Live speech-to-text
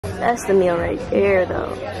That's the meal right there,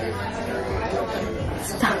 though.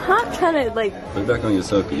 Stop trying to, like... Put it back on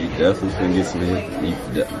yourself, because you definitely can get some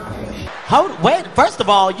hit. Wait, first of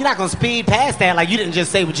all, you're not going to speed past that like you didn't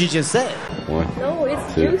just say what you just said. 1, No,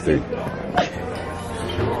 it's 2, juicy. 3.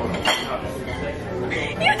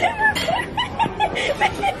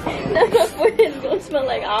 No, my forehead's gonna smell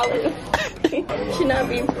like olive. Should not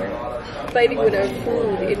be fighting with our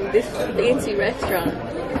food in this fancy restaurant.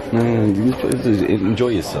 Man, you just enjoy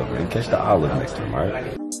yourself, man. Catch the olive next time,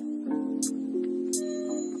 alright?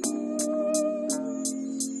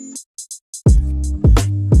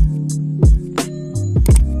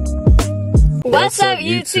 What's up,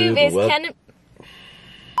 YouTube? It's Ken.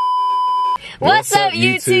 What's up,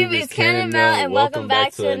 YouTube? It's Ken and Mel, and welcome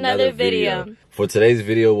back to another video. For today's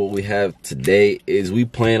video, what we have today is we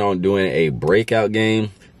plan on doing a breakout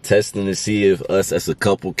game, testing to see if us as a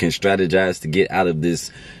couple can strategize to get out of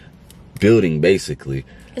this building, basically.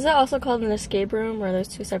 Is that also called an escape room, or are those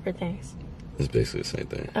two separate things? It's basically the same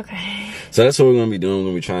thing. Okay. So that's what we're going to be doing.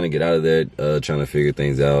 We're going to be trying to get out of there, trying to figure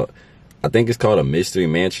things out. I think it's called a mystery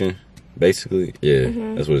mansion, basically. Yeah,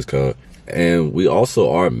 that's what it's called. And we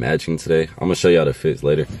also are matching today. I'm going to show y'all the fits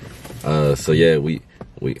later. So yeah, we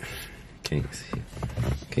can't see.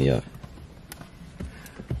 Can y'all?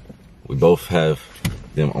 We both have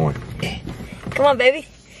them on. Come on, baby.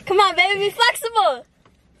 Come on, baby. Be flexible.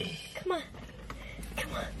 Come on.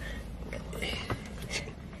 Come on.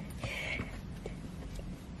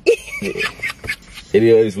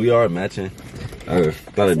 Anyways, we are matching. I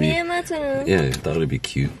thought it'd be, Me and my twin. yeah, I thought it'd be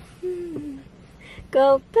cute.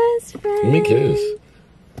 Go best friend. Let me kiss.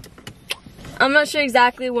 I'm not sure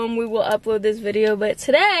exactly when we will upload this video, but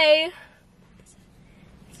today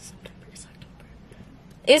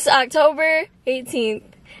it's October 18th,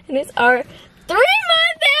 and it's our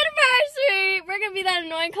 3-month anniversary. We're gonna be that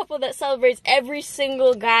annoying couple that celebrates every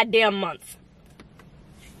single goddamn month.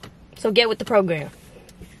 So get with the program.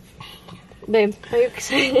 Babe, are you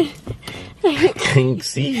excited? Can't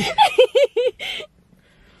see.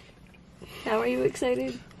 How are you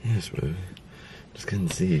excited? Yes, baby. Just couldn't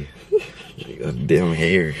see. You got damn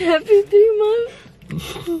hair. Happy 3 months.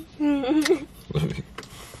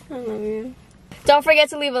 I love you. Don't forget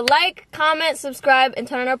to leave a like, comment, subscribe, and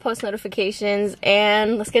turn on our post notifications.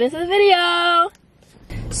 And let's get into the video.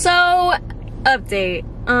 So, update.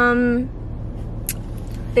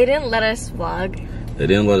 They didn't let us vlog. They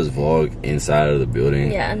didn't let us vlog inside of the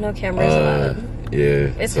building. Yeah, no cameras allowed.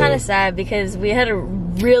 Yeah. It's kind of sad because we had a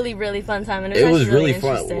really, really fun time, and it was really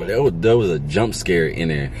fun. There was a jump scare in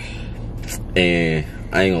there, and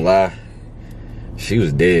I ain't gonna lie, she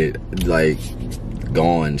was dead, like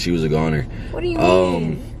gone. She was a goner. What do you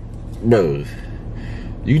mean, bro?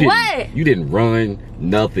 You didn't. What? You didn't run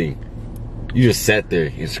nothing. You just sat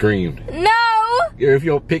there and screamed. No. If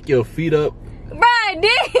you don't pick your feet up. Bro, I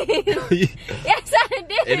did. Yes, I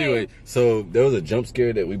did. Anyway, so there was a jump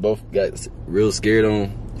scare that we both got real scared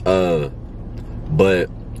on. But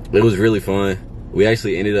it was really fun. We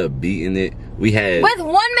actually ended up beating it. We had with 1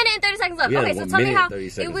 minute and 30 seconds left. Okay, so tell me how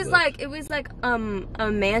it was left. like a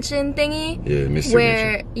mansion thingy. Yeah, mystery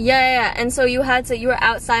mansion. Yeah, and so you were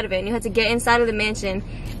outside of it and you had to get inside of the mansion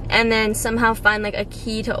and then somehow find like a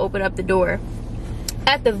key to open up the door.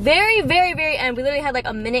 At the very, very, very end, we literally had like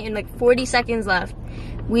 1 minute and like 40 seconds left.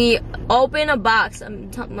 We open a box. Let me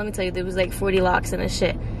tell you, there was like 40 locks and a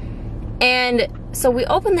shit. And so we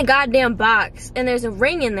open the goddamn box, and there's a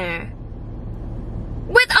ring in there.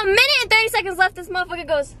 With 1 minute and 30 seconds left, this motherfucker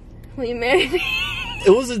goes, "Will you marry me?"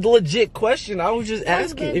 It was a legit question. I was just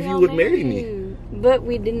asking if you would marry me. But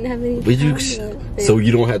we didn't have any time. So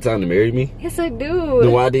you don't have time to marry me? Yes, I do.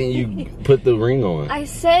 Then why didn't you put the ring on? I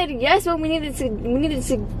said yes, but we needed to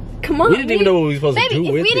come on. We didn't even know what we were supposed to do with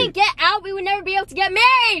it. If we didn't get out, we would never be able to get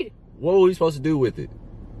married. What were we supposed to do with it?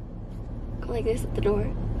 Go like this at the door.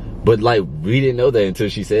 But like, we didn't know that until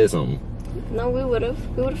she said something. No, we would have.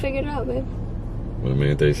 We would have figured it out, babe. Well,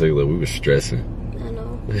 man, 30 seconds left, we were stressing. I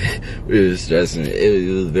know. We were stressing.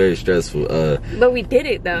 It was very stressful. But we did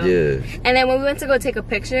it though. Yeah. And then when we went to go take a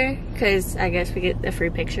picture, because I guess we get a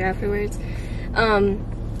free picture afterwards,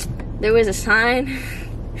 there was a sign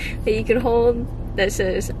that you could hold that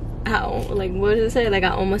says, like, what does it say? Like, I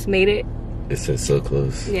almost made it. It said so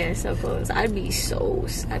close. Yeah, so close. I'd be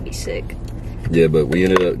sick. Yeah, but we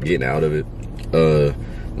ended up getting out of it.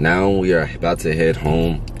 Now we are about to head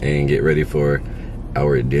home and get ready for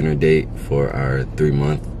our dinner date for our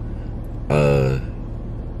 3-month.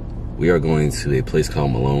 We are going to a place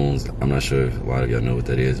called Malone's. I'm not sure if a lot of y'all know what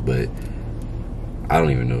that is, but I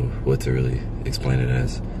don't even know what to really explain it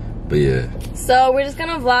as. But yeah. So we're just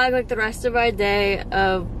gonna vlog like the rest of our day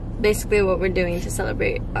of basically what we're doing to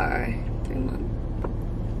celebrate our 3-month.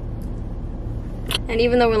 And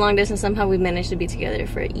even though we're long distance, somehow we managed to be together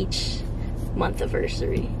for each month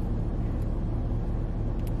anniversary.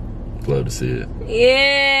 Love to see it.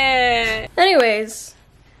 Yeah. Anyways,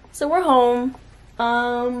 so we're home.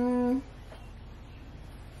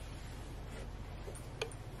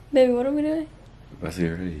 Baby, what are we doing? Let's get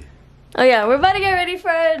ready. Oh yeah, we're about to get ready for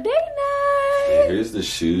a date night. Here's the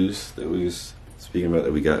shoes that we was speaking about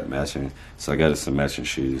that we got matching. So I got us some matching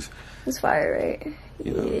shoes. It's fire, right?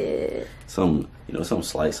 You know, yeah. some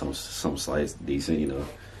slight, some slights decent. You know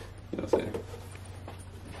what I'm saying.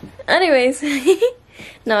 Anyways,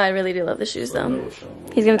 no, I really do love the shoes though.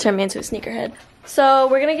 He's gonna turn me into a sneakerhead. So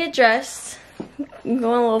we're gonna get dressed, going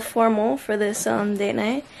a little formal for this date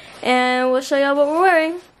night, and we'll show y'all what we're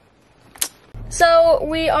wearing. So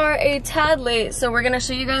we are a tad late, so we're gonna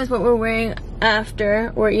show you guys what we're wearing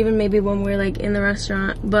after, or even maybe when we're like in the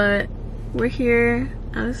restaurant. But we're here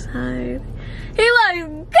outside. He looks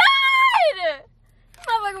good.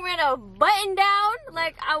 Motherfucker wearing a button down.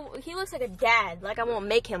 Like he looks like a dad. Like I won't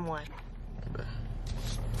make him one.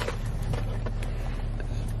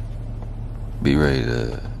 Be ready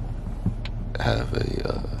to have a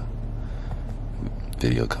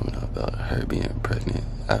video coming up about her being pregnant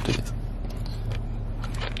after this.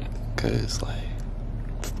 Cause like,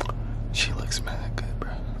 she looks mad good, bro.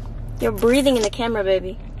 You're breathing in the camera,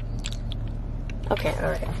 baby. Okay,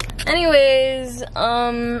 alright. Anyways,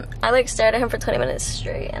 I like stared at him for 20 minutes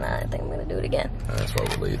straight, and I think I'm gonna do it again. That's why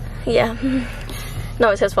we're late. Yeah. No,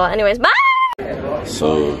 it's his fault. Anyways, bye!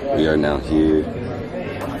 So, we are now here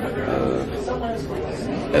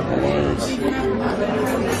at Balloons.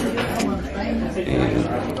 And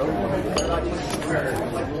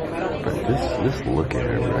Just look at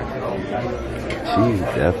her, bro. She's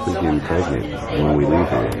definitely getting pregnant when we leave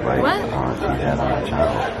here. Like, what? She's having a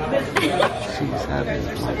child. She's having,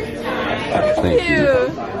 like, thank you.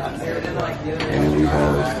 And then we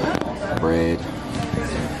have bread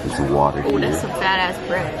and some water here. Oh, that's some fat ass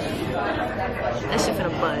bread. That shit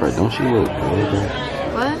finna buzz. Bro, don't she look good, bro?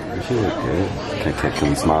 What? Don't she look good? Can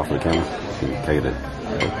we smile for the camera?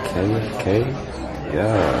 Okay.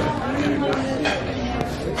 Yeah.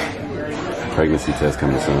 Pregnancy test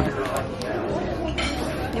coming soon.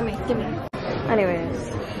 Give me. Anyways,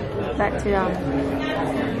 back to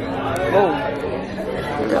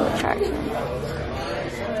real attraction.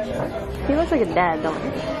 He looks like a dad, don't he?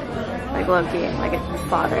 Like low-key, like a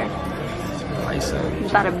father. Nice. He's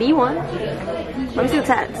about to be one. Let me see the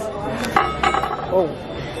tats. Oh.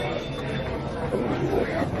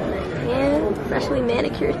 And freshly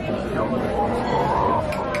manicured.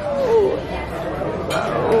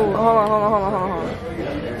 Oh, hold on.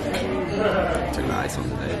 Turn the ice on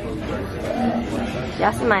the day.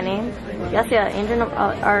 Y'all see my name? Y'all see our angel number?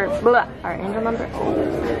 Our angel number? Oh,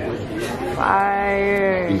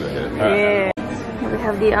 fire! Yeah. We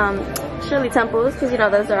have the Shirley Temples, because you know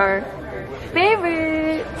those are our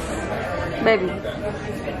favorites. Baby,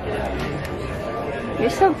 you're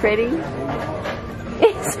so pretty.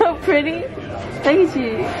 It's so pretty. Look at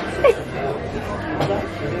you.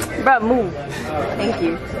 Bro, move. Thank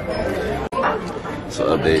you.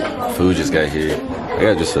 So update, food just got here. I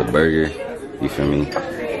got just a burger, you feel me?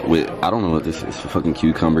 With, I don't know what this is, fucking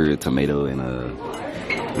cucumber, tomato, and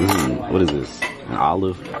what is this? An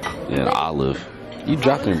olive? Yeah, an olive. You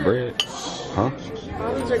dropped in bread? Huh?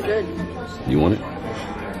 Olives are good. You want it?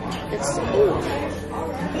 It's cool.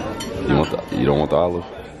 You don't want the olive?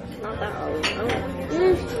 Not that olive.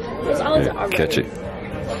 Those olives are already. Catch it.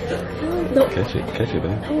 No. Catch it, baby.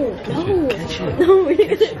 No. Catch it. No,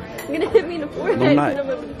 you're gonna hit me in the forehead. No, I'm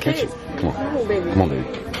not. Catch it. Come on. No, baby. Come on, baby.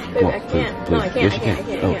 Baby, Come on, I can't. please. No, I can't. Yes, you can.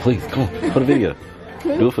 Oh, please, come on. For the video.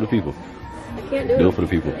 Do it for the people. I can't do it. Do it for the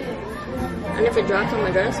people. And if it drops on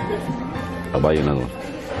my dress? I'll buy you another one.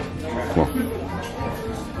 Come on.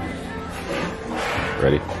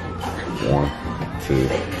 Ready? 1, 2,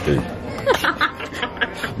 3.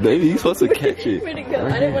 Baby, you're supposed to catch it. Where'd it go?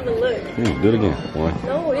 I didn't want to look. Do it again. 1.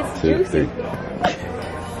 No, it's 2, juicy. 3.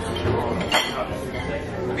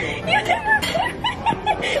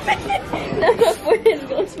 Now my forehead's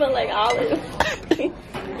gonna smell like olive.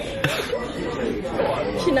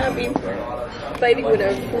 Should not be fighting with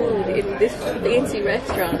our food in this fancy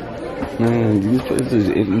restaurant. Man, you just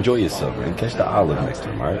enjoy yourself, man. Catch the olive next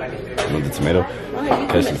time, alright? You want the tomato?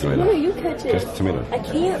 Catch the tomato. No, you catch it. Catch the tomato. I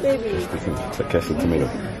can't, baby. Catch the tomato.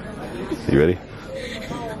 You ready?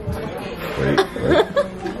 Wait.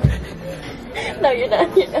 No, No, you're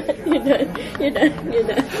not. You're not. You're done. You're done. You're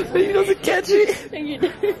done. He doesn't catch it. You're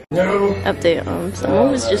done. No. Update.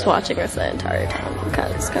 Someone was just watching us the entire time.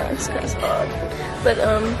 It's kind of odd. But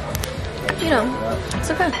you know,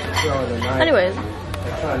 it's okay. Anyways.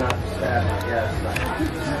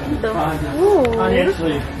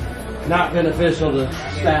 Financially not beneficial to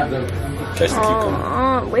stab them. Catch the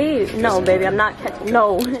cucumber. Wait, no, baby, I'm not catching.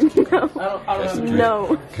 No, no,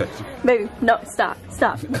 no, baby, no, stop.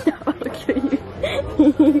 I'll kill you.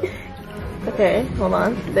 Okay, hold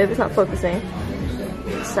on, baby's not focusing.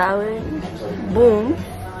 Salad, boom.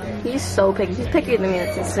 He's so picky. He's pickier than me.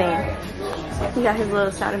 It's insane. He got his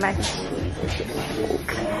little salad mac and cheese.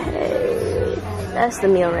 Okay, that's the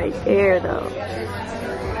meal right there, though.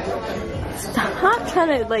 Stop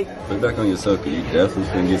trying to like. Look back on yourself, cause you definitely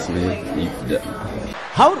can get some hit.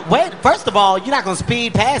 Wait, first of all, you're not gonna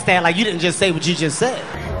speed past that like you didn't just say what you just said.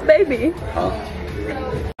 Baby.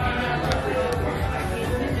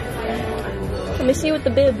 Let me see you with the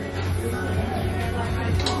bib.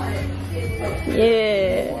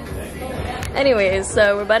 Yeah. Anyways,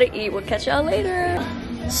 so we're about to eat. We'll catch y'all later.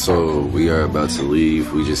 So we are about to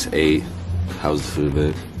leave. We just ate. How's the food,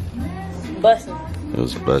 babe? Bussin'. It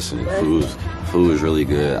was busting. Food was really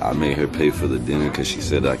good. I made her pay for the dinner because she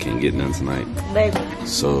said I can't get none tonight. Baby.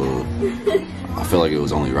 So I feel like it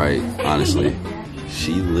was only right, honestly.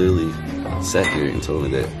 She literally sat here and told me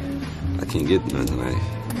that I can't get none tonight.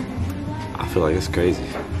 I feel like it's crazy.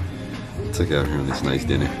 Took her out here on this nice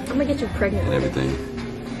dinner. I'm gonna get you pregnant. And everything.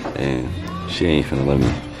 And she ain't finna let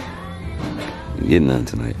me get none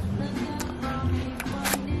tonight.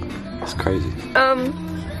 It's crazy.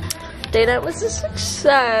 Day that was a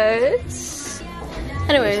success.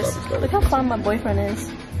 Anyways, look how fun my boyfriend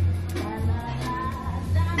is.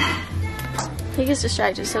 He gets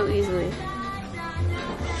distracted so easily.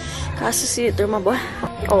 Got to see it through my boy.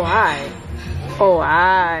 Oh, I.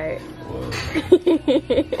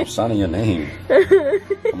 I'm signing your name. How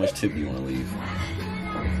much tip do you want to leave?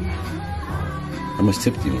 How much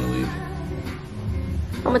tip do you want to leave?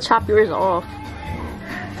 I'm gonna chop yours off.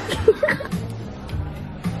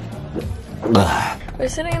 We're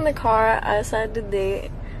sitting in the car outside the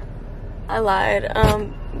date. I lied.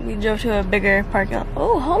 We drove to a bigger parking lot.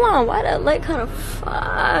 Oh, hold on. Why that light kind of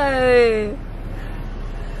fire?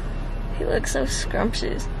 He looks so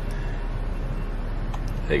scrumptious.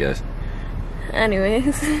 Hey guys.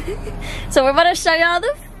 Anyways, so we're about to show y'all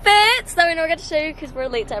the fits that we never got to show you because we're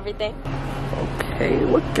late to everything. Okay,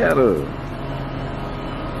 look at her.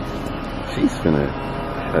 She's finna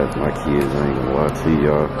have my kids. I ain't gonna lie to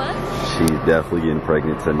y'all. What? She's definitely getting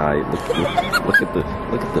pregnant tonight. Look at the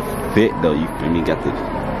fit though. You feel me? Got the.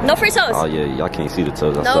 No free toes. Oh yeah, y'all can't see the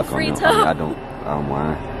toes. I No suck free on them. toes. I don't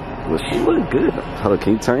mind. Well, she look good. Hold on,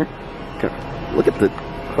 can you turn? Look at the.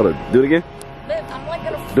 Hold on, do it again. Babe, I'm like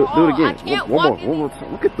gonna Do fall. it again. I can't one walk more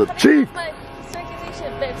time. Look at the cheek. My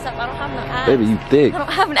circulation, babe, stop. I don't have no abs. Baby, you thick. I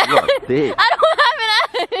don't have an You are ass. thick. I don't have an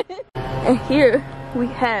ass. And here we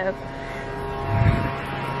have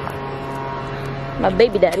my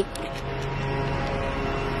baby daddy.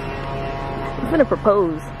 He's gonna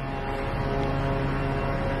propose.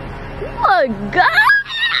 Oh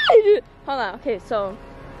God! Hold on. Okay, so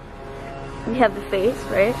we have the face,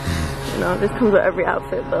 right? You know, this comes with every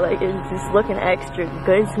outfit, but like it's just looking extra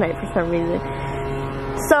good tonight for some reason.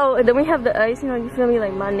 So and then we have the eyes, you know, you feel me,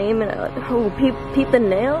 like my name and peep the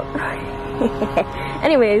nail.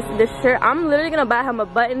 Anyways, this shirt, I'm literally gonna buy him a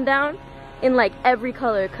button down in like every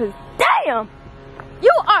color, cause damn,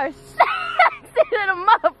 you are sexy than a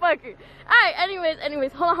motherfucker. Alright,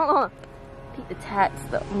 anyways, hold on. Peep the tats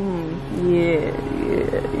though. Yeah.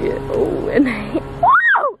 Oh, and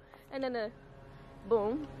woo! And then the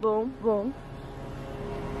boom.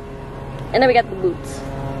 And then we got the boots.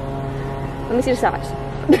 Let me see the socks.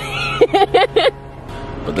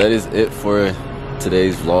 But that is it for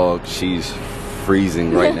today's vlog. She's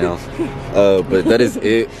freezing right now. But that is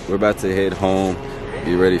it. We're about to head home,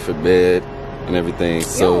 be ready for bed and everything.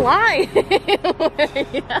 So you're lying.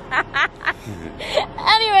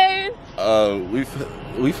 Anyways,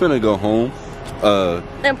 we finna go home.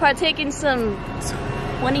 and partake in some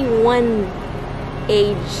 21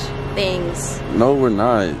 age things. No, we're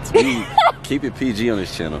not. We keep it PG on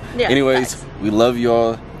this channel. Yeah, anyways, facts. we love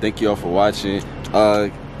y'all. Thank y'all for watching.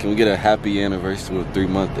 Can we get a happy anniversary, a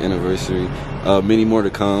 3-month anniversary? Many more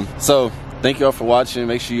to come. So thank y'all for watching.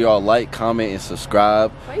 Make sure y'all like, comment, and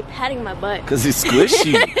subscribe. Why are you patting my butt? Cause it's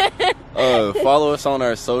squishy. Follow us on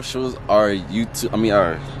our socials, our YouTube.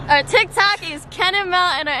 Our TikTok is Ken and Mel,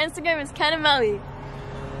 and our Instagram is Ken and Melly.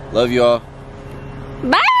 Love y'all.